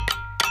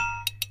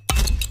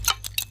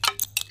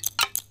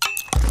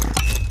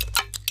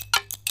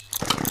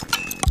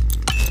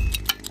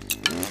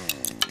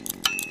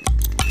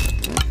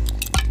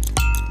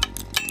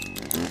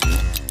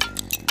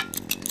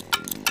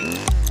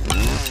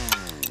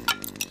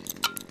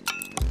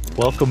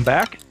Welcome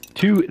back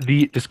to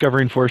the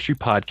Discovering Forestry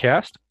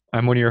podcast.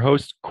 I'm one of your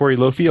hosts, Corey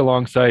Lofi,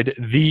 alongside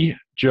the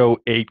Joe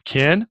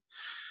Aitken.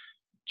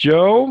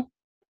 Joe,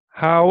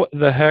 how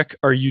the heck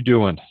are you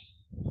doing?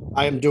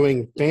 I am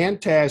doing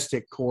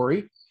fantastic,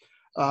 Corey.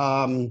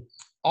 Um,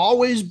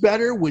 Always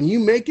better when you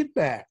make it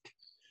back.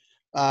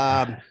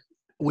 Um,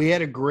 we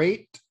had a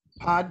great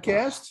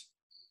podcast,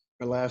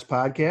 our last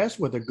podcast,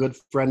 with a good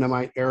friend of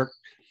mine, Eric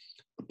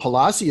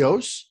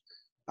Palacios,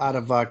 out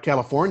of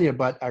California.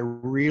 But I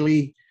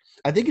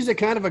think he's the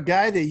kind of a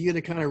guy that you're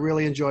going to kind of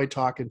really enjoy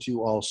talking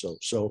to also.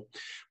 So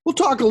we'll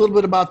talk a little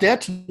bit about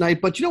that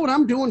tonight. But you know what?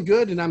 I'm doing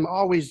good, and I'm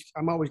always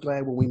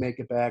glad when we make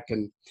it back.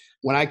 And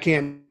when I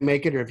can't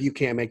make it, or if you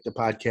can't make the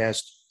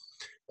podcast,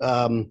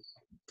 um,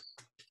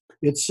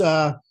 it's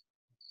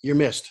you're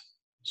missed.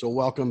 So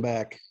welcome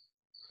back.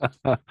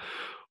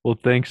 Well,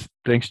 thanks,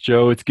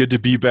 Joe. It's good to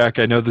be back.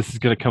 I know this is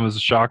going to come as a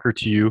shocker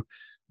to you,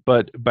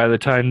 but by the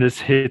time this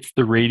hits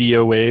the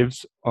radio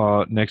waves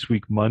next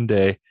week,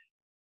 Monday,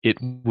 it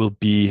will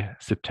be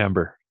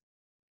September.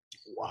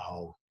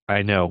 Wow.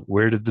 I know.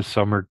 Where did the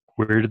summer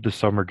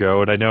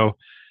go? And I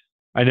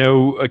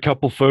know a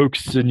couple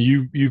folks, and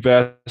you've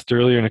asked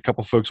earlier, and a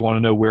couple folks want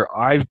to know where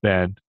I've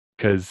been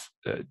because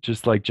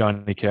just like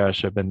Johnny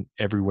Cash, I've been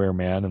everywhere,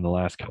 man, in the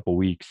last couple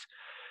weeks.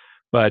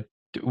 But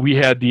we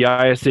had the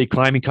ISA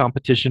climbing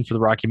competition for the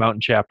Rocky Mountain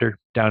chapter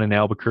down in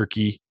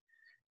Albuquerque,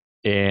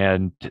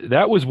 and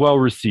that was well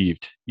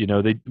received.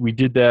 We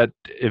did that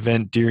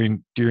event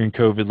during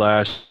COVID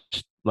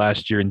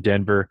last year in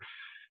Denver,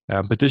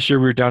 but this year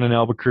we were down in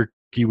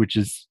Albuquerque, which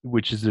is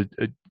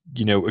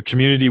a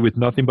community with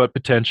nothing but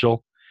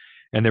potential.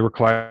 And there were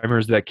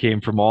climbers that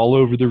came from all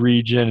over the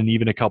region, and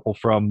even a couple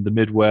from the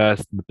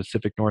Midwest and the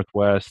Pacific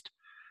Northwest.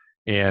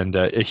 And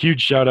a huge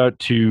shout out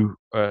to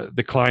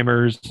the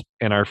climbers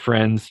and our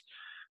friends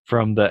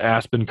from the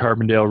Aspen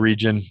Carbondale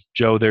region.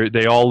 Joe,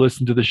 they all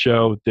listen to the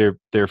show.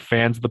 They're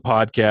fans of the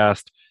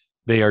podcast.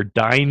 They are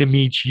dying to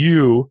meet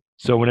you.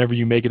 So whenever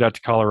you make it out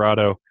to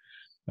Colorado,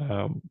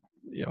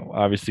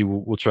 obviously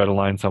we'll try to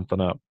line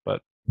something up.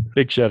 But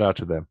big shout out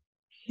to them.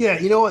 Yeah,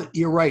 you know what?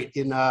 You're right.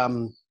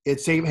 And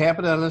it's same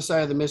happened on the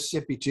side of the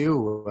Mississippi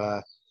too.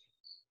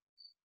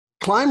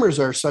 Climbers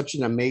are such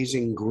an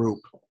amazing group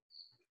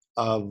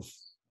of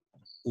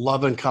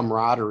love and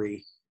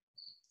camaraderie.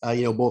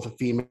 Both the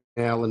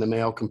female and the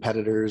male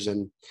competitors,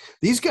 and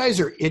these guys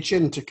are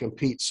itching to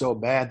compete so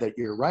bad that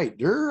you're right.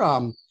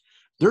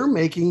 They're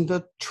making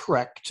the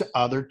trek to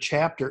other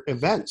chapter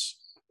events.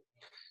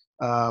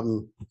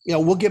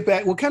 We'll get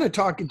back. We'll kind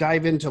of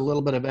dive into a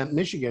little bit of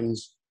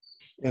Michigan's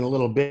in a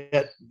little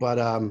bit, but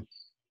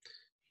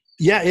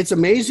yeah, it's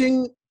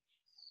amazing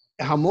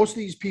how most of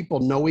these people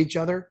know each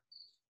other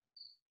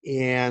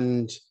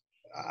and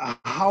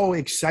how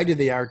excited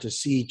they are to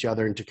see each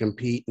other and to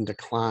compete and to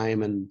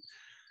climb and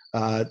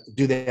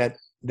do that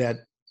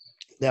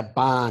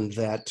bond,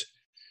 and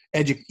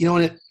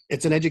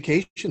it's an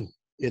education.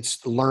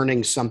 It's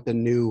learning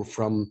something new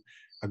from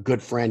a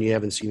good friend you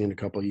haven't seen in a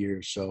couple of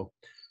years. So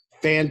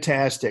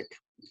fantastic.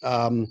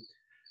 I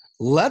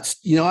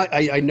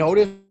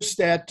noticed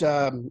that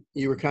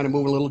you were kind of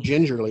moving a little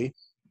gingerly.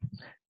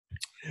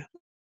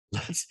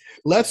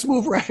 Let's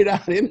move right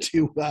on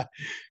into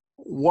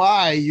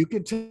why. You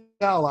could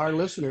tell our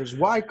listeners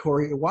why,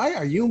 Corey. Why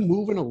are you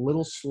moving a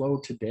little slow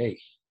today?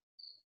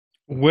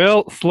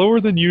 Well, slower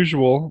than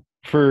usual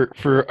for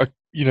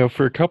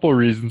a couple of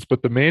reasons,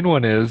 but the main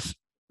one is,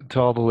 to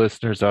all the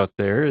listeners out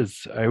there,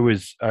 is I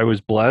was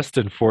blessed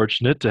and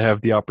fortunate to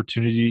have the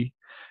opportunity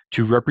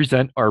to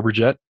represent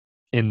ArborJet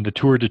in the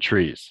Tour de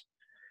Trees.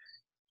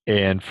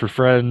 And for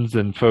friends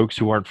and folks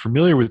who aren't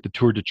familiar with the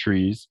Tour de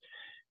Trees,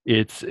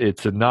 it's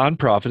a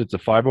nonprofit. It's a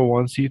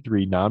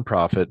 501c3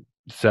 nonprofit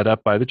set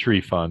up by the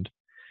Tree Fund.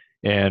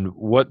 And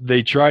what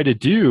they try to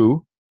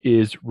do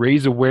is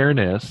raise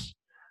awareness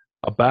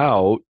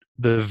about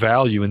the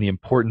value and the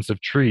importance of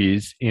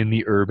trees in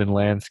the urban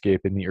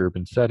landscape, in the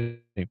urban setting.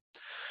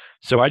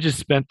 So I just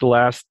spent the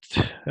last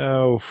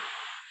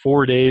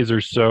 4 days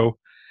or so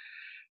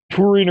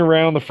touring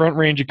around the Front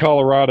Range of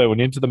Colorado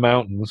and into the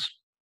mountains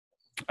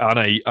on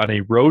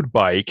a road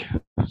bike.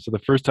 So the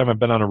first time I've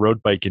been on a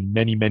road bike in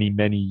many, many,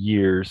 many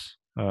years,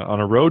 on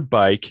a road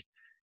bike,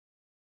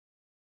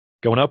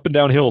 going up and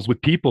down hills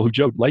with people who,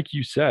 Joe, like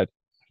you said,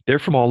 they're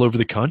from all over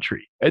the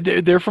country.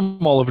 They're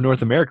from all over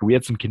North America. We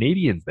had some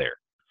Canadians there.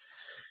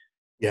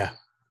 Yeah.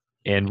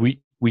 And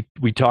we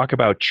talk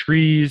about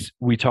trees.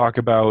 We talk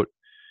about,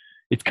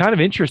 it's kind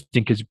of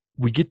interesting because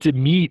we get to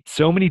meet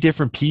so many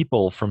different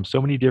people from so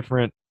many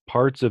different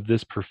parts of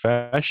this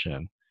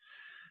profession,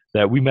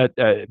 that we met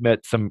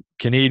some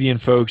Canadian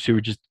folks who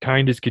were just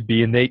kind as could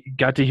be, and they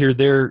got to hear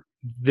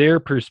their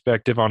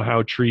perspective on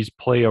how trees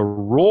play a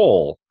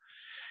role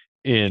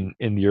in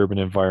the urban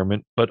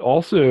environment, but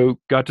also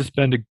got to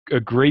spend a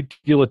great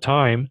deal of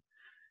time,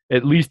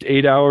 at least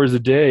 8 hours a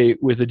day,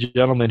 with a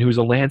gentleman who's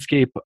a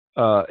landscape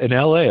in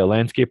LA, a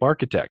landscape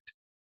architect.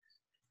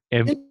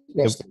 And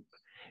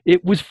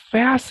it was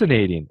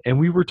fascinating. And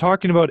we were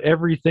talking about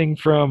everything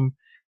from,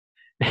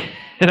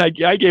 and I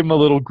gave him a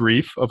little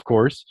grief, of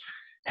course,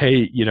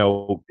 hey,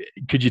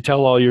 could you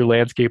tell all your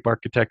landscape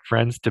architect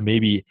friends to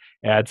maybe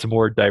add some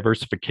more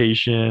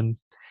diversification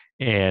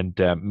and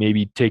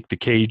maybe take the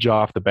cage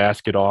off, the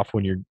basket off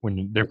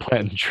when they're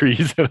planting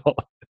trees and all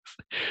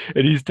this.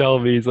 And he's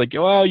telling me, he's like,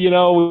 well,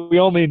 we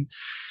only,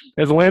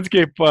 as a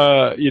landscape,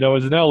 as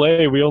in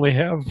LA, we only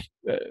have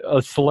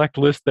a select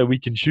list that we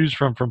can choose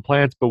from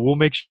plants, but we'll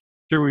make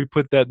sure we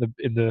put that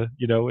in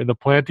the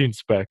planting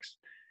specs.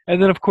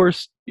 And then, of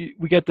course,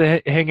 we get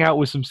to hang out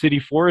with some city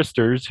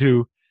foresters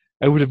who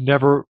I would have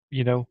never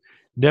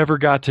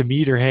got to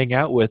meet or hang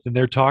out with, and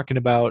they're talking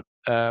about,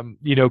 kind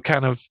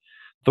of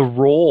the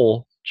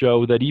role,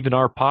 Joe, that even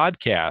our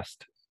podcast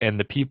and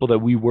the people that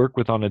we work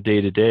with on a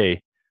day to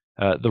day,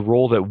 the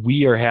role that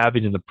we are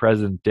having in the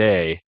present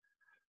day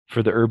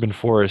for the urban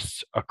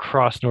forests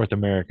across North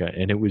America.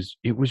 And it was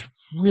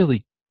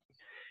really,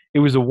 it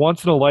was a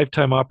once in a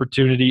lifetime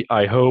opportunity.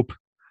 I hope,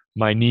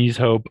 my knees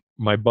hope,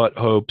 my butt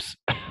hopes.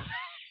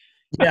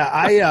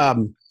 Yeah,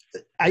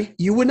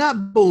 you would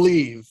not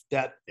believe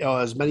that,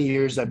 as many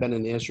years I've been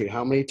in the industry,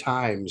 how many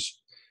times,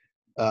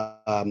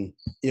 I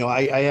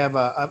have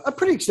a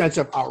pretty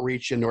extensive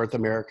outreach in North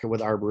America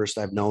with arborists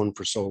I've known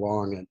for so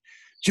long. And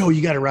Joe,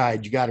 you got to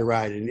ride.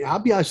 And I'll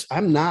be honest,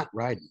 I'm not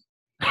riding.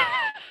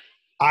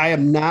 I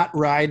am not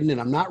riding, and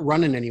I'm not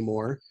running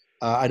anymore.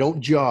 I don't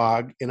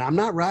jog, and I'm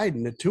not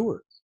riding a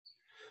tour.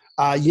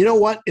 You know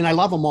what? And I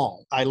love them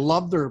all. I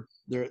love their.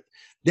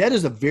 That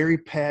is a very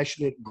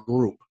passionate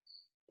group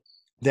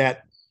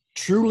that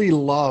truly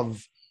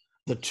love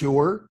the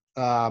tour.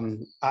 I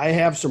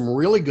have some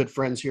really good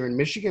friends here in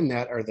Michigan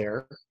that are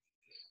there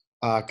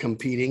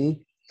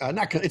competing.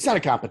 It's not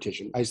a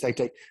competition. I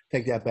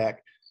take that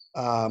back.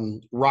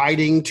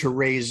 Riding to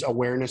raise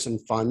awareness and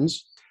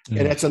funds. And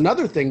that's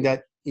another thing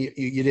that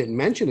you didn't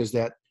mention, is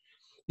that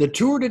the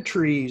Tour de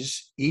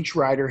Trees, each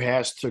rider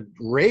has to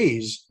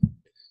raise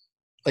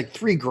like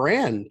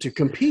 $3,000 to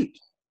compete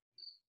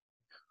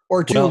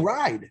or to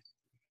ride.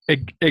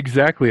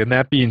 Exactly. And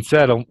that being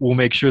said, we'll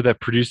make sure that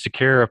Producer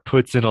Kara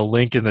puts in a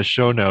link in the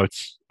show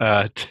notes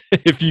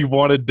if you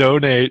want to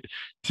donate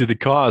to the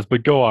cause.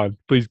 But go on,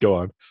 please go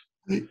on.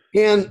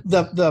 And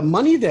the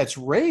money that's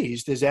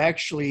raised is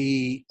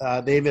actually,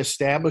 they've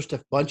established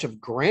a bunch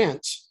of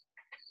grants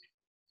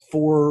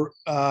for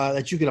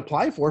that you can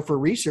apply for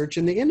research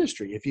in the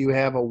industry. If you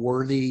have a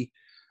worthy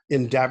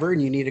endeavor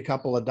and you need a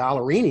couple of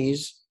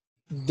dollarinis,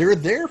 they're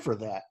there for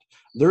that.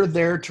 They're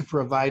there to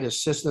provide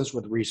assistance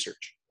with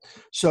research.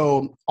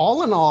 So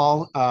all in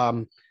all,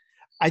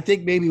 I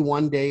think maybe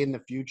one day in the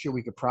future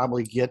we could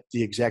probably get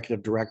the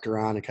executive director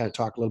on and kind of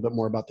talk a little bit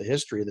more about the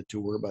history of the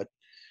tour. But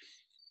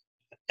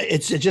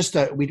it's just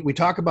we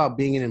talk about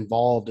being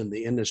involved in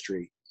the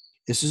industry.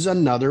 This is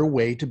another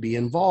way to be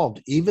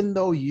involved, even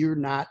though you're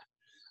not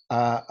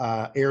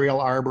aerial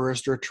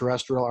arborist or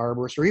terrestrial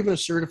arborist or even a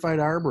certified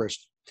arborist.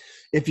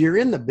 If you're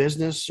in the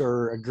business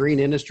or a green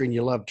industry and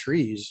you love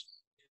trees,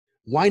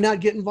 why not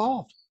get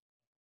involved?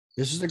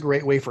 This is a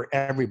great way for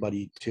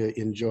everybody to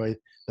enjoy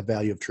the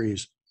value of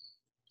trees.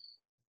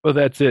 Well,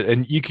 that's it.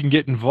 And you can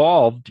get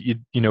involved,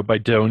 by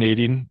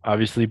donating,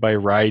 obviously by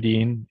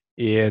riding.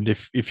 And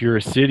if you're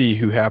a city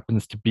who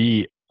happens to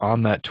be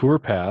on that tour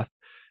path,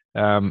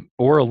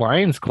 or a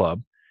Lions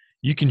Club,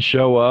 you can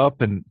show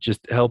up and just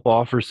help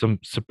offer some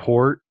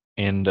support.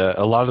 And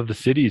a lot of the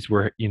cities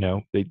were,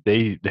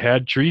 they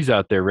had trees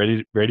out there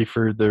ready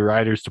for the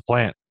riders to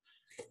plant.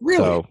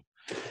 Really? So,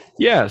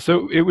 yeah,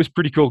 so it was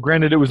pretty cool.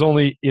 Granted, it was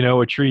only,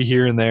 a tree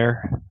here and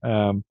there,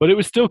 but it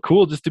was still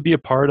cool just to be a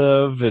part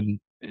of. And,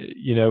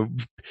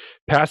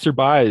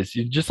 passerbys,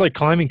 just like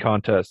climbing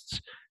contests,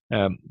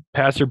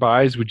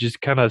 passerbys would just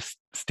kind of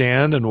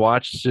stand and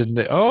watch and,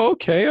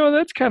 okay,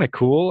 that's kind of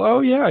cool. Oh,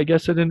 yeah, I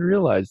guess I didn't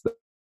realize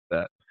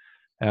that.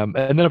 And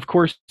then, of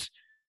course,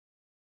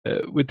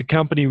 with the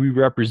company we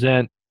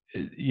represent,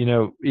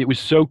 it was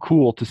so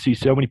cool to see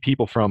so many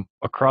people from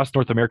across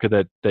North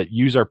America that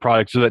use our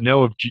products, so that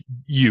know of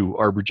you,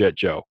 ArborJet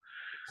Joe,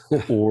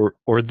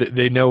 or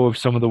they know of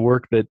some of the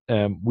work that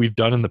we've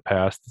done in the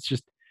past.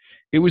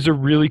 It was a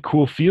really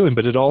cool feeling,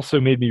 but it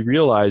also made me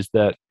realize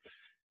that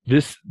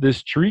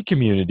this tree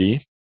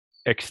community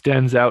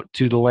extends out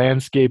to the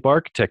landscape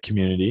architect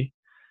community,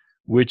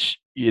 which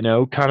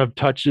kind of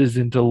touches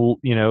into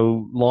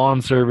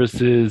lawn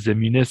services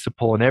and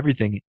municipal and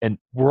everything, and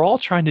we're all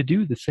trying to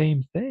do the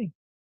same thing.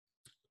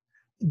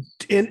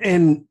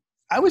 And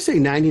I would say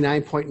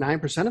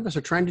 99.9% of us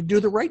are trying to do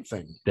the right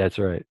thing. That's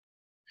right.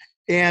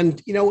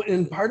 And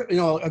in part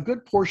of a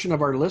good portion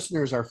of our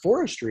listeners are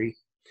forestry.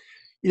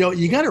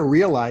 You got to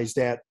realize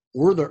that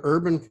where the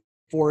urban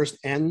forest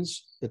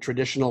ends, the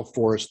traditional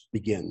forest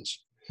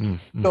begins.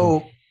 Mm-hmm.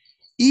 So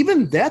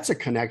even that's a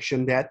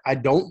connection that I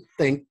don't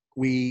think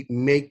we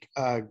make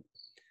a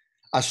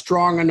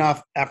strong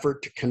enough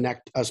effort to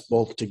connect us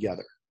both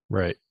together.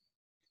 Right.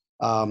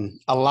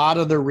 A lot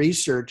of the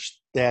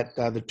research that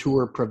the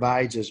tour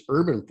provides is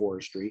urban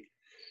forestry,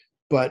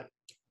 but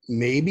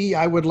maybe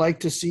I would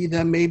like to see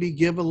them maybe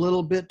give a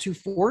little bit to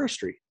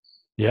forestry.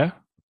 Yeah.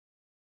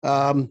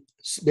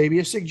 Maybe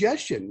a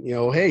suggestion,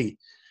 hey,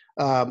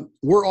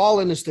 we're all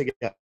in this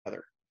together.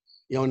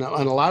 and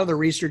a lot of the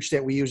research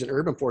that we use in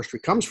urban forestry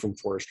comes from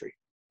forestry.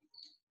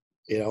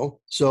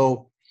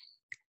 So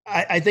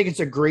I think it's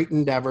a great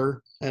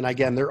endeavor. And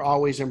again, they're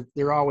always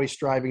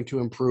striving to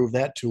improve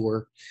that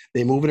tour.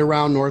 They move it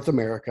around North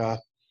America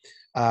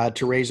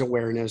to raise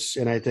awareness,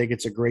 and I think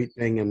it's a great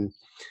thing. And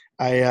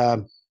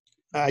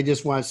I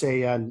just want to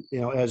say,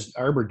 as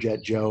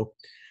ArborJet Joe,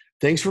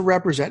 thanks for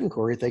representing,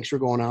 Corey. Thanks for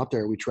going out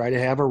there. We try to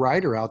have a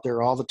rider out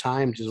there all the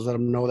time, just let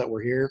them know that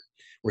we're here.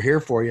 We're here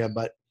for you.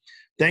 But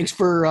thanks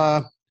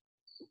for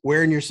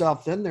wearing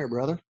yourself thin there,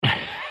 brother.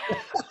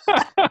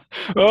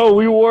 Oh,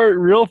 we wore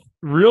it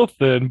real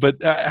thin. But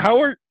how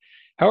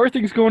are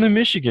things going in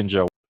Michigan,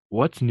 Joe?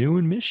 What's new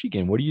in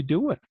Michigan? What are you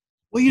doing?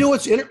 Well,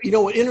 what's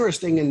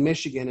interesting in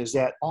Michigan is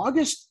that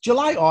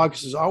July,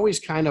 August is always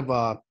kind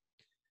of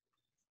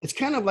it's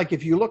kind of like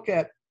if you look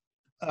at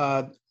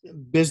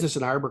business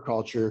and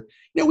arboriculture,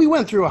 we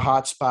went through a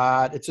hot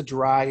spot. It's a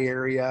dry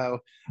area.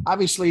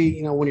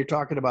 Obviously, when you're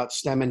talking about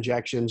stem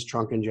injections,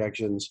 trunk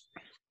injections,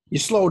 you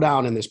slow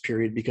down in this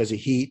period because of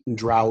heat and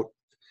drought.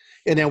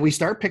 And then we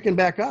start picking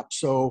back up.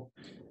 So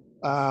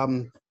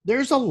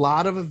there's a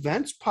lot of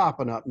events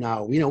popping up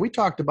now. We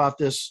talked about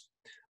this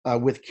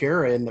with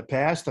Kara in the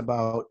past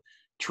about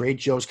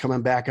trade shows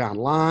coming back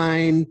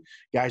online.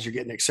 Guys are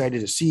getting excited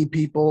to see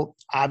people.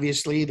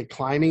 Obviously, the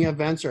climbing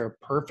events are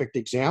a perfect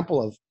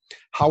example of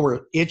how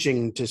we're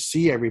itching to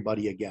see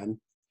everybody again.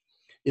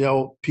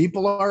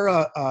 People are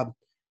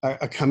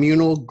a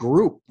communal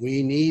group.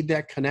 We need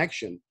that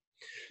connection.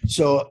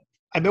 So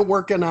I've been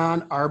working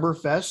on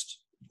ArborFest,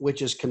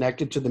 which is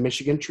connected to the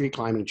Michigan Tree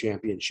Climbing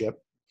Championship.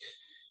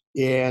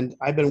 And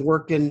I've been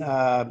working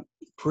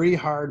pretty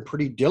hard,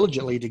 pretty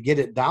diligently to get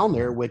it down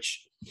there,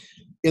 which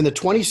in the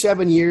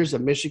 27 years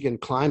of Michigan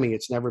climbing,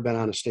 it's never been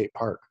on a state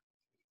park.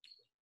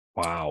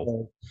 Wow.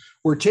 So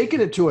we're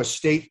taking it to a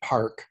state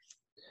park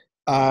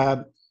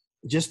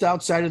just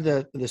outside of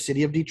the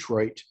city of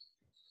Detroit.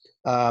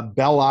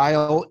 Belle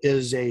Isle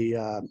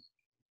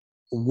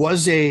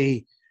was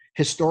a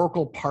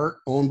historical park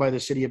owned by the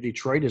city of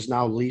Detroit, is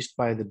now leased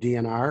by the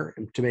DNR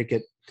to make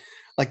it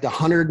like the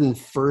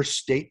 101st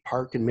state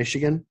park in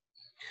Michigan.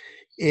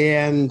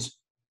 And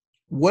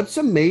what's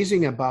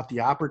amazing about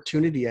the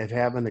opportunity I've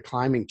had in the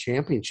climbing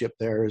championship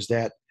there is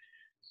that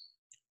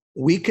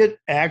we could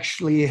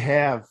actually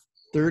have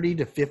 30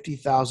 to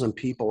 50,000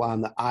 people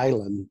on the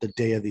island the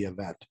day of the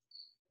event.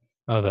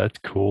 Oh, that's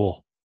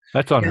cool.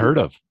 That's unheard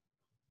of.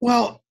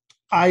 Well,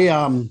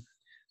 and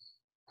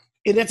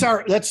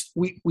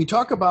we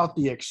talk about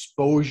the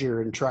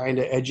exposure and trying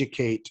to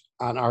educate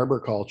on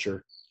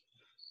arboriculture.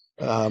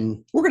 We're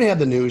going to have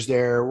the news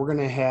there.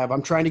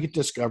 I'm trying to get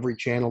Discovery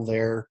Channel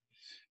there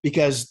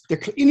because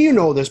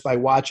this by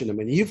watching them,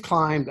 and you've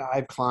climbed,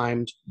 I've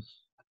climbed.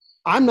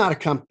 I'm not a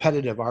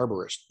competitive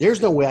arborist.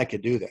 There's no way I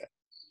could do that.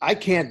 I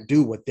can't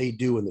do what they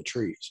do in the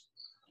trees.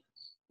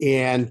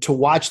 And to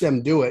watch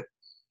them do it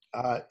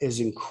is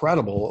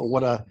incredible.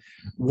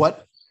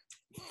 What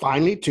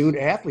finely tuned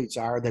athletes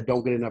are that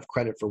don't get enough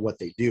credit for what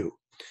they do.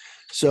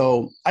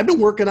 So I've been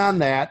working on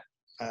that.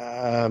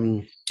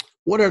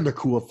 What are the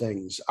cool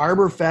things?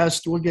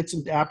 ArborFest, we'll get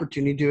some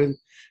opportunity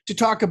to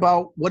talk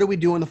about what do we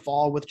do in the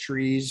fall with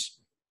trees.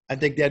 I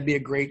think that'd be a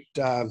great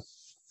podcast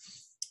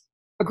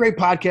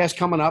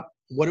coming up.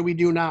 What do we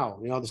do now?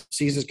 The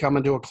season's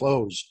coming to a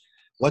close.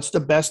 What's the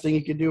best thing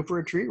you can do for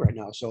a tree right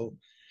now? So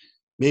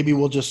maybe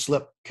we'll just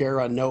slip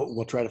Kara a note.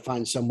 We'll try to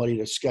find somebody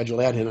to schedule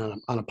that in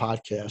on a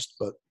podcast.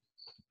 But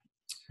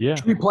yeah,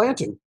 tree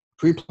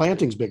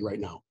planting's big right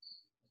now.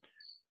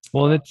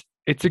 Well,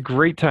 it's a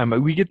great time.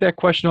 We get that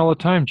question all the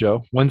time,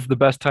 Joe. When's the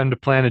best time to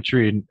plant a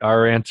tree? And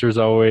our answer is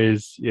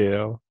always,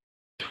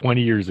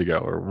 20 years ago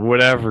or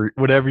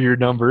whatever your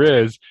number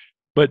is.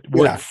 But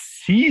what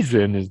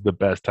season is the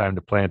best time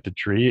to plant a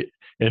tree?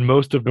 In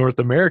most of North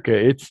America,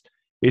 it's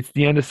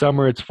the end of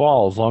summer, it's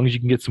fall. As long as you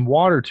can get some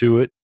water to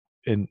it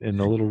in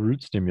the little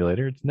root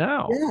stimulator, it's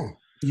now. Yeah,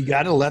 you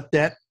got to let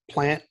that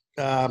plant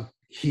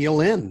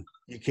heal in.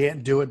 You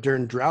can't do it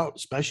during drought,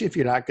 especially if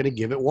you're not going to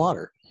give it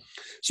water.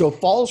 So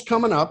fall's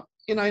coming up,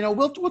 and I know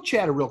we'll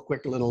chat a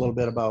little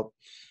bit about,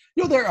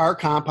 there are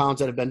compounds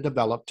that have been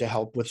developed to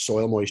help with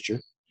soil moisture,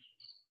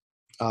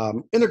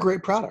 and they're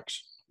great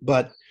products.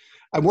 But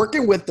I'm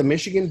working with the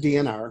Michigan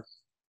DNR,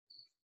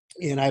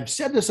 and I've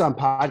said this on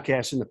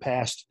podcasts in the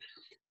past.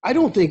 I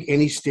don't think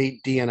any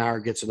state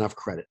DNR gets enough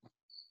credit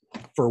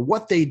for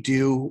what they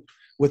do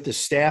with the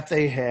staff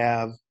they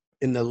have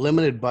in the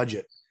limited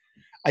budget.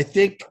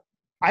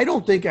 I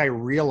don't think I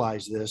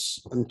realized this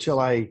until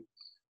I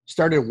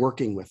started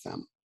working with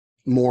them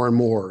more and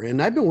more.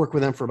 And I've been working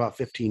with them for about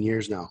 15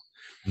 years now.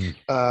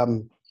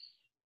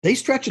 They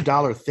stretch a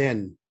dollar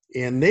thin,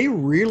 and they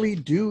really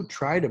do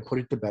try to put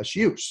it to best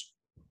use.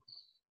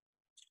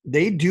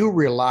 They do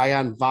rely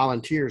on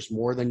volunteers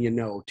more than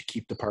to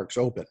keep the parks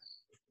open.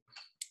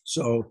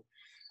 So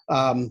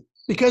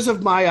because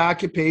of my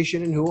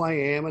occupation and who I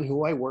am and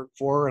who I work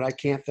for, and I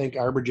can't thank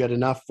ArborJet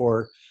enough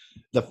for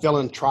the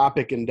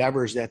philanthropic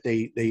endeavors that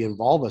they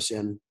involve us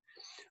in.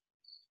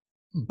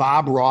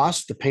 Bob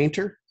Ross, the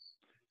painter.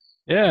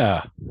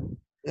 Yeah.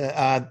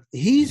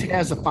 He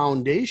has a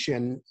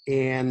foundation,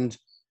 and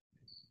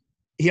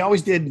he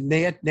always did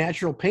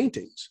natural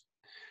paintings.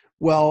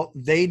 Well,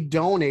 they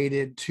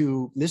donated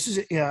to, this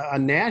is a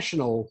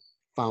national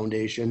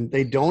foundation.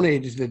 They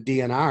donated to the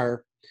DNR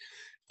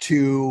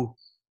to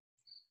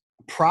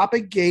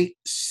propagate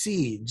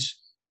seeds.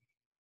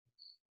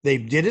 They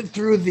did it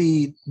through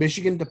the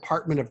Michigan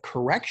Department of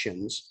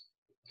Corrections,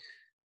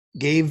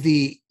 gave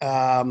the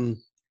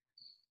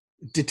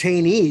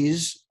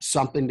detainees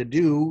something to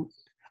do,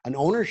 an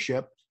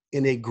ownership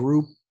in a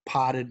group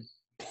potted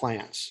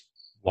plants.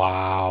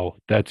 Wow,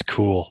 that's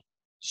cool.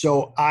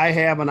 So I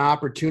have an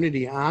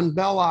opportunity on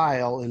Belle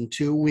Isle in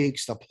 2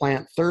 weeks to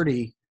plant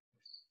 30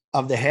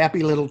 of the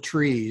happy little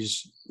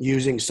trees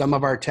using some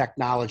of our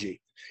technology.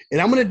 And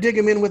I'm going to dig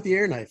them in with the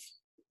air knife.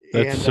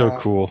 That's And so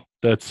cool.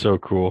 That's so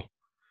cool.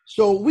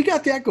 so we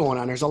got that going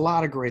on. There's a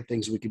lot of great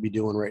things we could be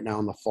doing right now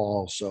in the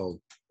fall. So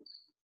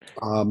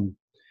I'm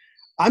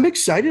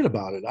excited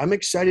about it. I'm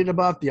excited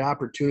about the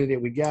opportunity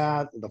that we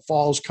got. The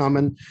fall's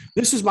coming.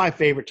 This is my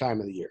favorite time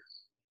of the year.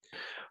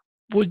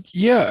 Well,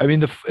 yeah, I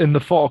mean in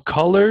the fall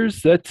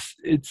colors, it's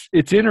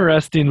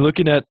interesting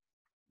looking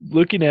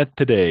at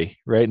today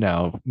right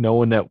now,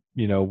 knowing that,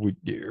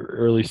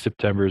 early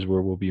September is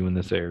where we'll be when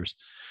this airs.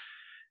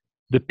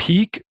 The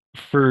peak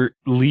for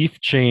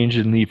leaf change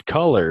and leaf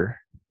color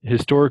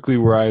historically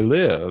where I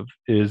live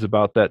is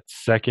about that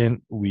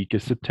second week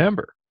of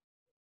September.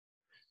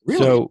 Really?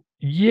 So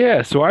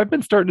yeah, so I've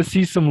been starting to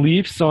see some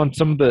leaves on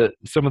some of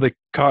the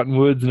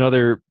cottonwoods and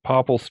other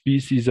popple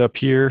species up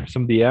here,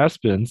 some of the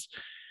aspens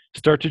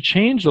start to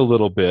change a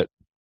little bit.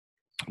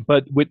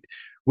 But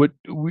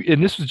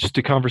and this was just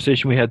a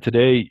conversation we had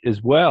today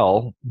as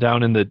well,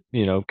 down in the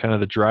kind of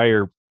the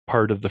drier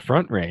part of the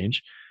Front Range.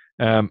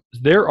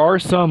 There are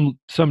some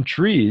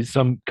trees,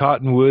 some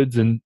cottonwoods,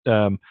 and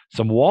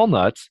some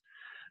walnuts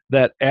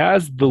that,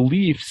 as the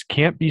leaves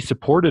can't be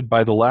supported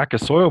by the lack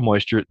of soil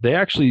moisture, they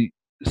actually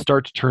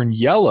start to turn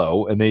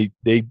yellow, and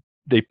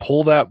they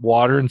pull that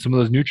water and some of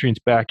those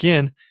nutrients back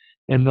in,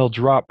 and they'll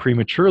drop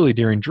prematurely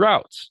during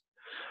droughts.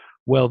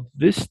 Well,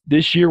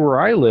 this year where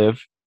I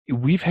live,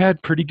 we've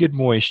had pretty good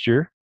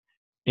moisture,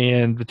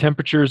 and the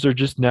temperatures are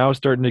just now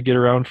starting to get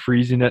around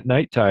freezing at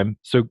nighttime.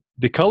 So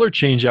the color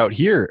change out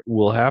here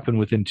will happen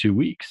within 2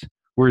 weeks.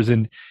 Whereas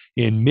in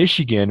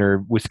Michigan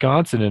or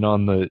Wisconsin and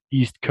on the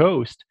East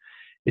Coast,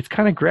 it's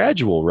kind of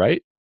gradual,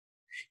 right?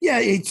 Yeah,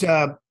 it's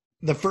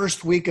the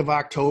first week of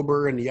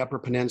October in the Upper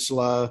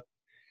Peninsula,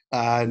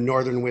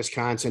 northern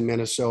Wisconsin,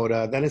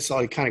 Minnesota. Then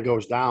it kind of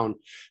goes down.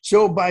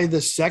 So by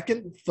the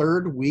second,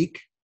 third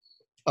week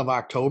of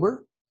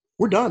October,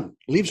 we're done.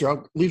 Leaves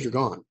are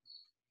gone.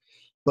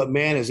 But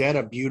man, is that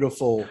a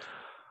beautiful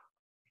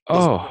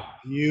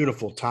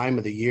time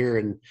of the year.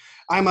 And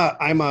I'm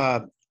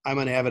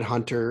an avid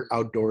hunter,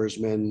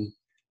 outdoorsman.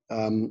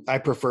 I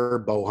prefer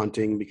bow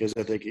hunting because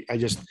I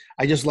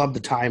just love the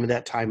time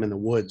in the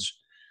woods.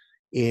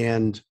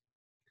 And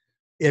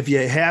if you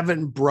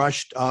haven't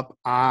brushed up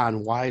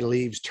on why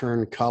leaves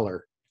turn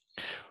color,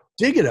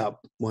 dig it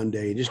up one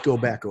day. Just go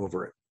back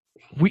over it.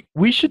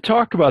 We should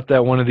talk about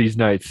that one of these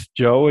nights,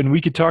 Joe, and we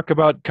could talk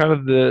about kind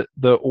of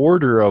the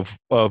order of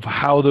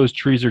how those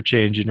trees are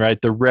changing, right?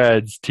 The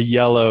reds to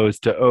yellows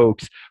to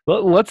oaks.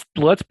 Let's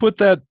put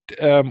that.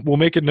 We'll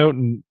make a note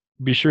and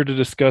be sure to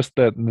discuss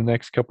that in the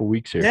next couple of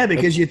weeks here. Yeah,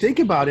 because you think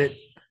about it,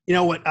 you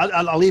know what?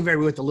 I'll leave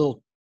everyone with a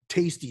little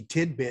tasty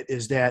tidbit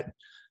is that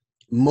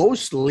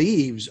most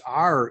leaves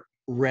are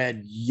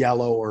red,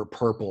 yellow, or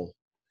purple,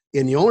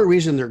 and the only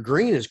reason they're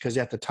green is because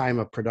at the time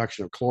of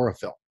production of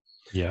chlorophyll.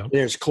 Yeah.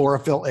 There's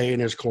chlorophyll A and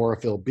there's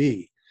chlorophyll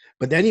B.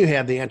 But then you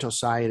have the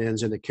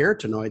anthocyanins and the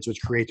carotenoids, which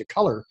create the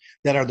color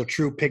that are the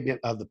true pigment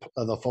of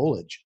the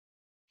foliage.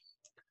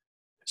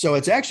 So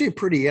it's actually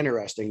pretty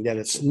interesting that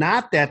it's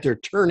not that they're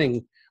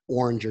turning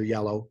orange or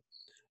yellow.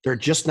 They're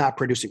just not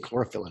producing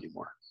chlorophyll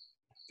anymore.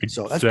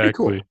 So that's pretty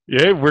cool.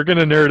 Yeah, we're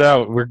gonna nerd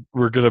out.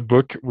 We're gonna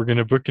book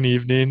an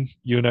evening.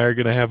 You and I are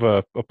gonna have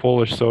a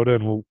Polish soda,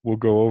 and we'll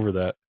go over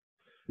that.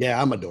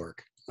 Yeah, I'm a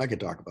dork. I could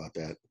talk about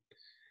that.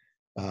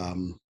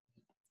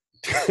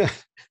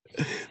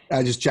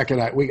 I just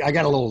checking out. I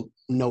got a little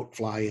note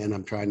fly in.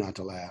 I'm trying not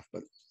to laugh,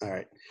 but all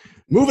right.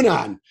 Moving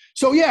on.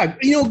 So yeah,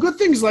 good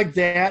things like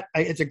that.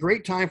 It's a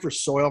great time for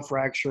soil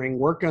fracturing,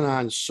 working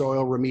on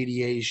soil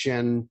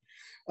remediation.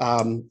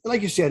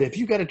 Like you said, if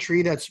you've got a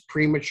tree that's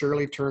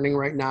prematurely turning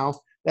right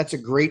now, that's a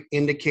great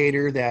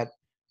indicator that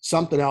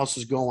something else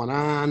is going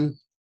on.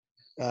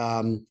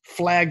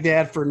 Flag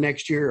that for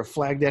next year, or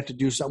flag that to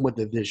do something with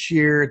it this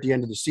year at the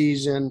end of the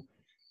season.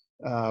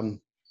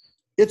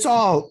 It's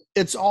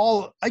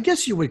all, I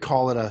guess you would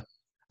call it a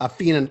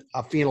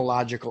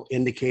phenological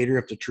indicator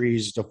if the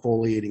tree's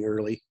defoliating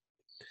early.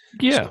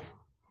 Yeah.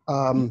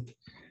 So,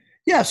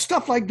 yeah,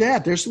 stuff like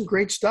that. There's some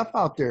great stuff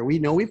out there.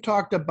 We've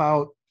talked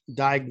about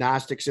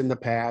diagnostics in the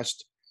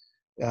past.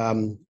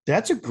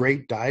 That's a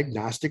great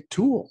diagnostic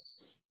tool.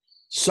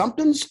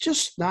 Something's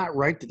just not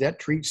right that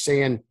tree's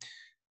saying,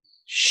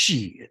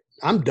 shit,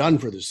 I'm done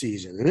for the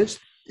season. And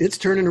it's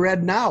turning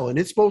red now, and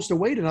it's supposed to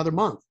wait another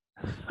month.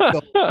 So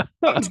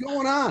something's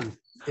going on.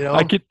 You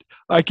I know?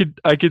 could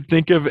I could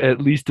think of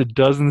at least a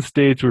dozen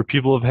states where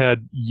people have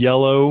had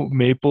yellow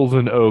maples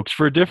and oaks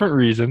for a different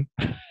reason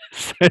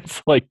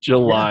since like Yeah.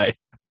 July.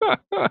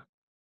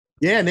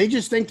 Yeah, and they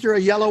just think you're a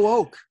yellow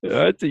oak.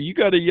 You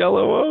got a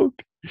yellow oak.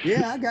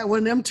 Yeah, I got one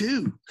of them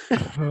too.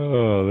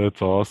 Oh,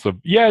 that's awesome.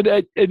 Yeah,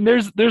 and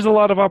there's a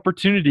lot of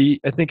opportunity,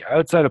 I think,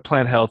 outside of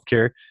plant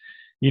healthcare.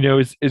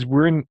 Is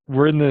we're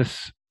in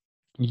this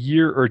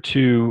year or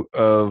two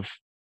of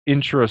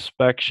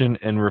introspection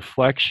and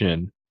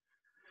reflection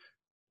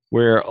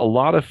where a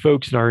lot of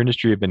folks in our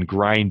industry have been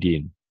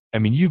grinding. I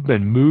mean, you've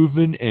been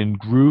moving and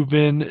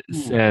grooving Ooh.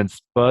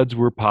 since buds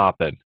were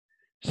popping.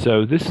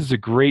 So this is a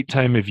great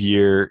time of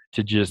year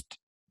to just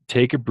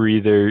take a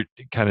breather,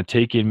 kind of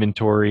take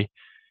inventory.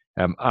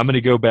 I'm going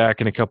to go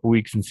back in a couple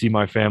weeks and see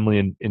my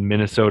family in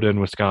Minnesota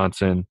and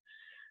Wisconsin.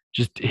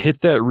 Just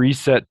hit that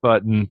reset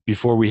button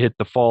before we hit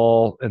the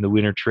fall and the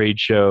winter trade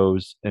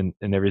shows and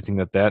everything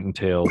that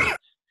entails.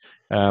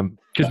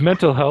 Because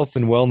mental health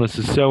and wellness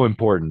is so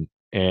important.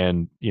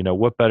 And,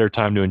 what better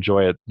time to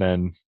enjoy it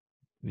than,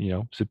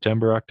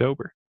 September,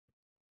 October?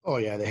 Oh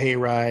yeah, the hay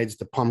rides,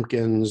 the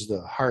pumpkins,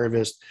 the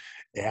harvest,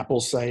 the apple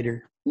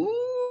cider.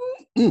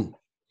 Mm.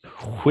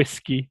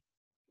 Whiskey.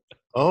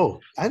 Oh,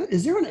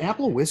 is there an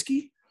apple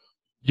whiskey?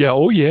 Yeah.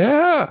 Oh,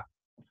 yeah.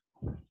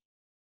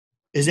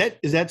 Is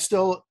that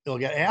still? It'll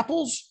get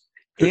apples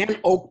and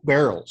oak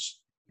barrels.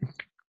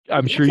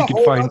 I'm sure That's you a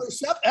could whole find,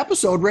 other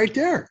episode right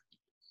there.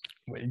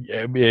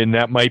 and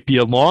that might be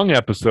a long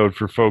episode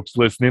for folks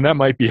listening. That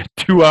might be a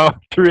 2 hour,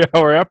 3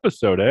 hour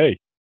episode. Hey,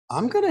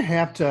 I'm gonna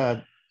have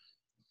to.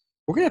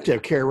 We're gonna have to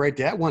have Carrie write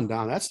that one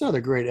down. That's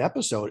another great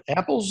episode.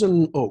 Apples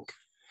and oak.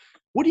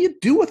 What do you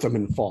do with them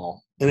in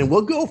fall? And then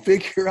we'll go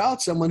figure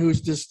out someone who's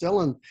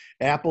distilling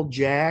apple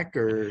jack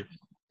or aren't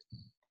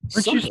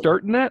you something.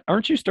 starting that?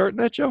 Aren't you starting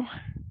that, Joe?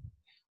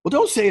 Well,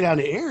 don't say it on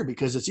the air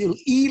because it's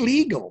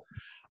illegal.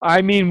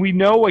 I mean, we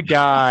know a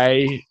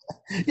guy.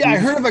 Yeah, I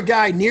heard of a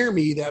guy near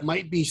me that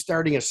might be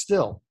starting a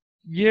still.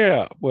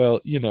 Yeah, well,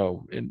 and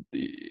And the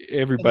name,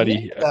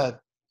 everybody,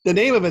 the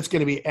name of it's going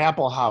to be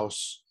Apple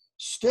House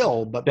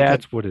Still, but because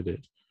that's what it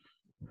is.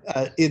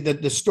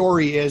 the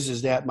story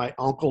is that my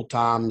Uncle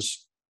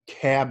Tom's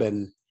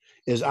cabin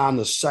is on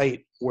the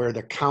site where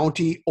the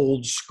county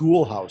old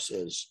schoolhouse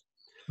is.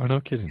 Oh,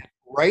 no kidding.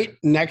 Right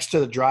next to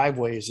the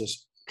driveway is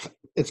this.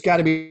 It's got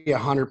to be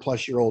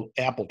 100+ year old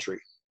apple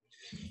tree.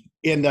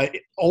 And the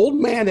old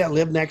man that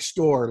lived next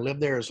door, lived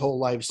there his whole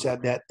life,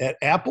 said that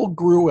apple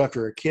grew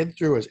after a kid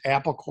threw his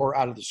apple core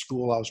out of the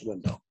schoolhouse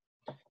window.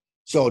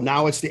 So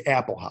now it's the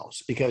Apple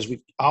House because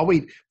we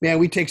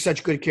take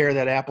such good care of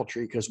that apple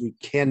tree because we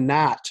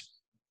cannot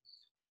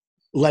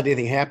let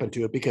anything happen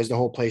to it because the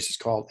whole place is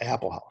called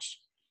Apple House.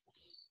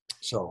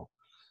 So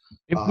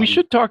We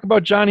should talk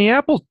about Johnny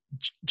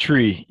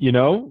Appletree,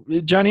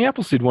 Johnny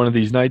Appleseed one of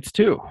these nights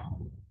too.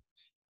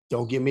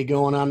 don't get me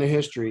going on the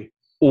history.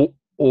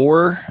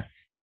 Or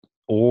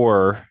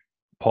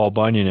Paul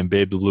Bunyan and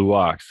Babe the Blue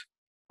Ox.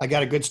 I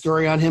got a good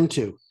story on him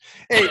too.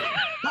 Hey,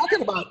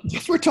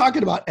 we're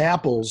talking about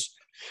apples.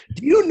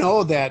 Do you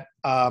know that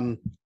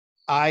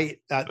I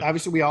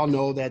obviously we all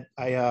know that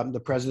I am the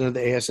president of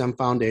the ASM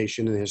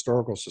Foundation and the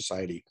Historical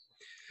Society.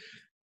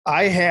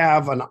 I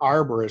have an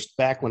arborist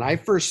back when I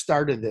first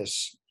started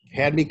this,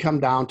 had me come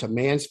down to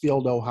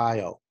Mansfield,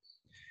 Ohio.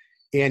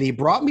 And he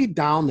brought me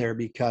down there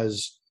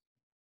because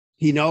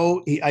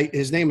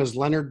his name is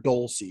Leonard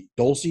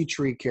Dulce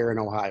Tree Care in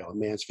Ohio,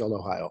 Mansfield,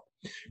 Ohio.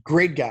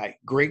 Great guy,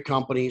 great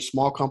company,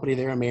 small company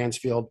there in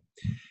Mansfield.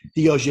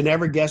 He goes, you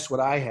never guess what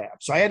I have.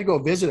 So I had to go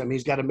visit him.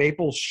 He's got a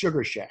maple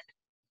sugar shack.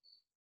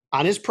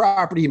 On his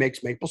property, he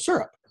makes maple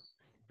syrup.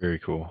 Very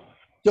cool.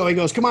 So he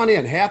goes, come on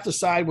in. Half the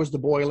side was the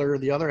boiler.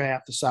 The other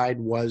half the side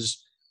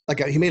was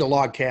he made a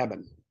log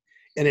cabin.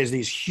 And there's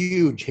these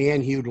huge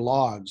hand-hewed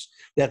logs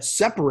that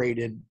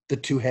separated the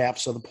two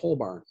halves of the pole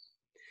barn.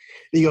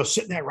 And he goes,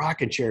 sit in that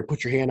rocking chair,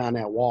 put your hand on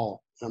that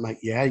wall. And I'm like,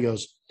 yeah. He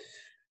goes,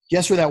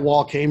 guess where that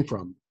wall came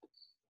from?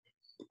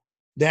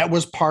 That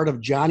was part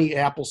of Johnny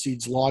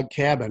Appleseed's log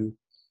cabin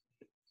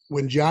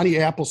when Johnny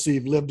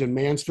Appleseed lived in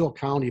Mansfield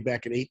County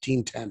back in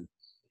 1810.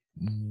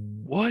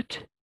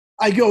 What?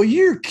 I go,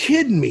 you're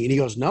kidding me. And he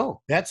goes,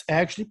 no, that's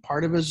actually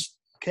part of his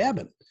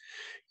cabin.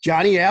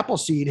 Johnny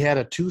Appleseed had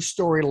a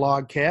 2-story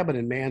log cabin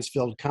in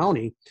Mansfield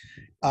County.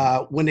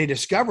 When they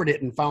discovered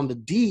it and found the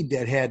deed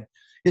that had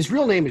his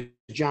real name is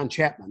John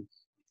Chapman.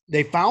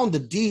 They found the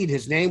deed,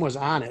 his name was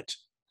on it.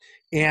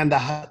 And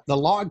the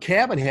log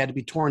cabin had to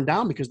be torn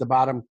down because the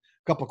bottom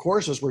couple of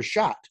courses were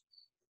shot.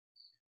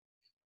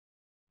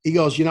 He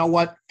goes, you know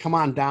what? Come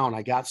on down.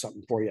 I got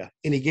something for you.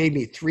 And he gave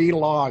me 3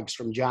 logs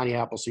from Johnny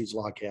Appleseed's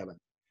log cabin.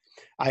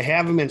 I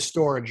have them in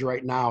storage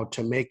right now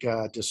to make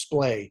a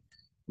display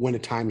when the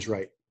time's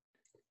right.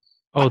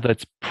 Oh,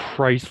 that's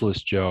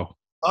priceless, Joe.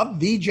 Of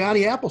the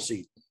Johnny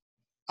Appleseed.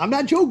 I'm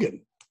not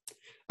joking.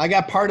 I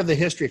got part of the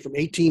history from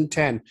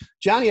 1810.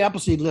 Johnny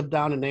Appleseed lived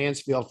down in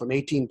Mansfield from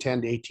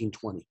 1810 to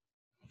 1820.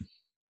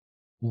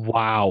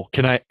 Wow.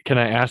 Can I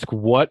ask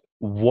what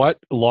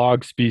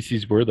log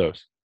species were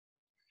those?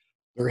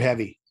 They're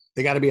heavy.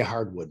 They got to be a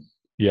hardwood.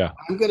 Yeah.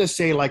 I'm going to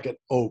say like an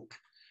oak.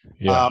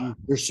 Yeah.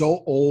 They're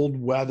so old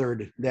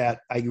weathered that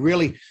I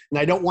really, and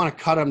I don't want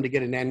to cut them to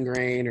get an end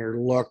grain or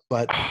look,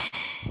 but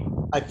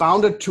I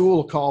found a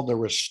tool called the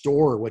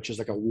Restore, which is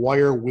like a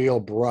wire wheel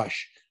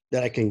brush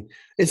that I can,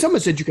 and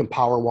someone said you can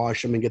power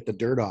wash them and get the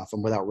dirt off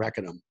them without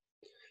wrecking them.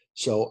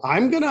 So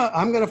I'm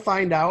gonna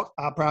find out.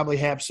 I'll probably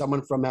have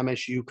someone from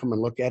MSU come and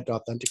look at to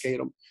authenticate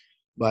them.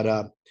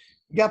 But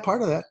you got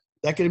part of that.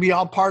 That could be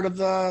all part of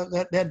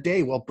that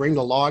day. We'll bring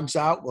the logs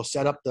out. We'll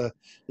set up the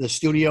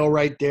studio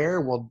right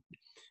there. We'll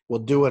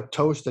do a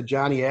toast of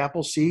Johnny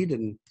Appleseed,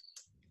 and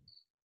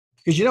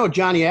because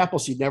Johnny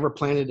Appleseed never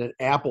planted an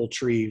apple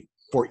tree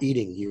for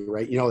eating.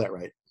 Right? You know that,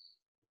 right?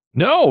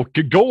 No,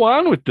 go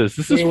on with this.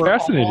 This is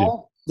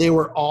fascinating. They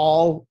were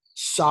all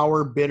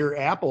sour, bitter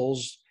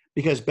apples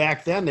because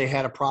back then they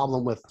had a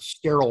problem with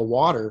sterile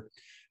water.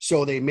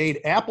 So they made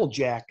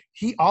Applejack.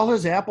 All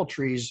his apple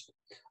trees,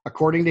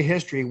 according to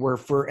history, were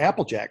for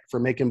Applejack,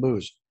 for making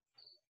booze.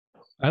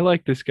 I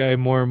like this guy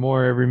more and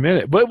more every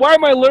minute. But why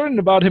am I learning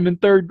about him in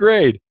third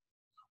grade?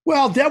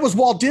 Well, that was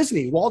Walt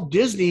Disney. Walt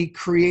Disney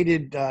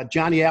created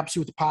Johnny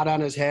Appleseed with a pot on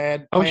his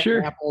head,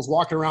 planting apples,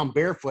 walking around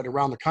barefoot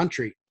around the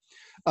country.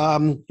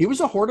 He was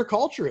a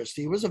horticulturist.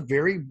 He was a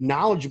very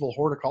knowledgeable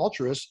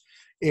horticulturist,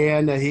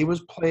 and he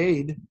was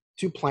paid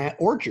to plant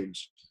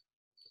orchards.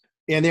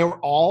 And they were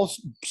all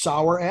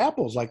sour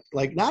apples, like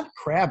not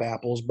crab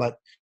apples, but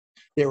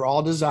they were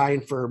all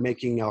designed for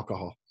making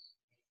alcohol.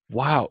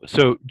 Wow.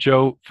 So,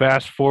 Joe,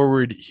 fast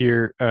forward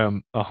here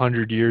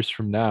 100 years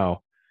from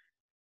now,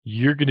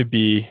 you're going to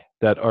be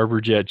that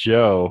Arborjet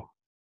Joe.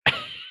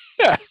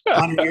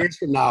 100 years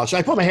from now. Should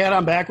I put my hat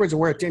on backwards and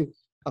wear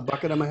a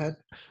bucket on my head?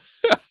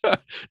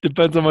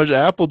 Depends how much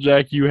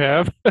Applejack you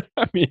have.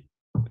 I mean,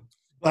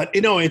 but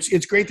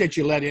it's great that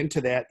you led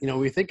into that.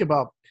 We think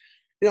about,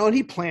 and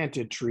he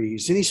planted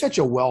trees, and he's such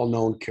a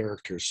well-known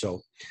character.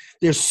 So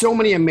there's so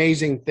many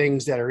amazing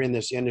things that are in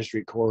this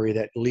industry, Corey,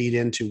 that lead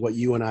into what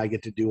you and I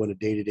get to do on a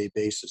day-to-day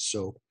basis.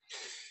 So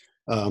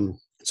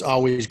it's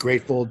always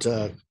grateful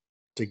to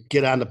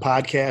get on the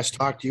podcast,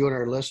 talk to you and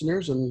our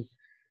listeners, and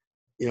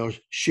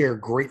share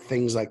great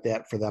things like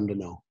that for them to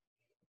know.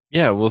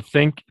 Yeah, well,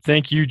 thank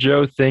you,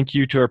 Joe. Thank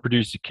you to our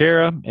producer,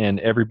 Kara, and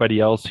everybody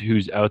else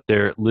who's out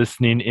there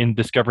listening in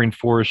Discovering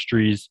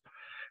Forestry's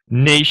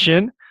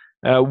Nation.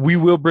 We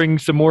will bring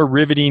some more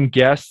riveting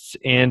guests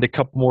and a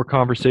couple more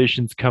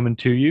conversations coming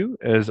to you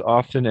as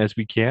often as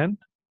we can.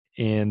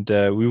 And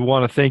we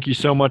want to thank you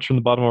so much from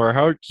the bottom of our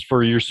hearts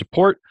for your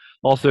support.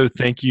 Also,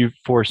 thank you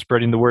for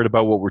spreading the word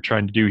about what we're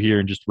trying to do here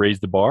and just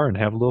raise the bar and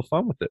have a little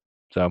fun with it.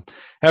 So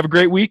have a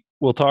great week.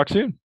 We'll talk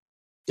soon.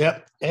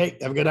 Yep. Hey,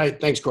 have a good night.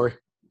 Thanks, Corey.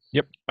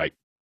 Yep. Bye.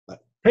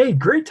 Hey,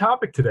 great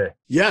topic today.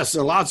 Yes,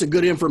 lots of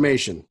good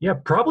information. Yeah,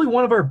 probably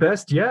one of our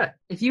best yet.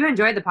 If you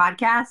enjoyed the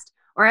podcast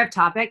or have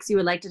topics you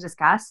would like to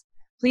discuss,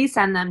 please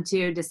send them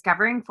to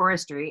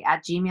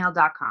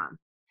discoveringforestry@gmail.com.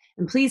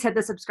 And please hit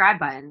the subscribe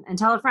button and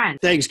tell a friend.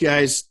 Thanks,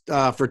 guys,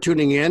 for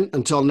tuning in.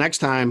 Until next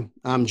time,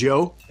 I'm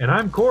Joe. And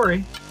I'm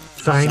Corey.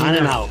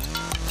 Signing out.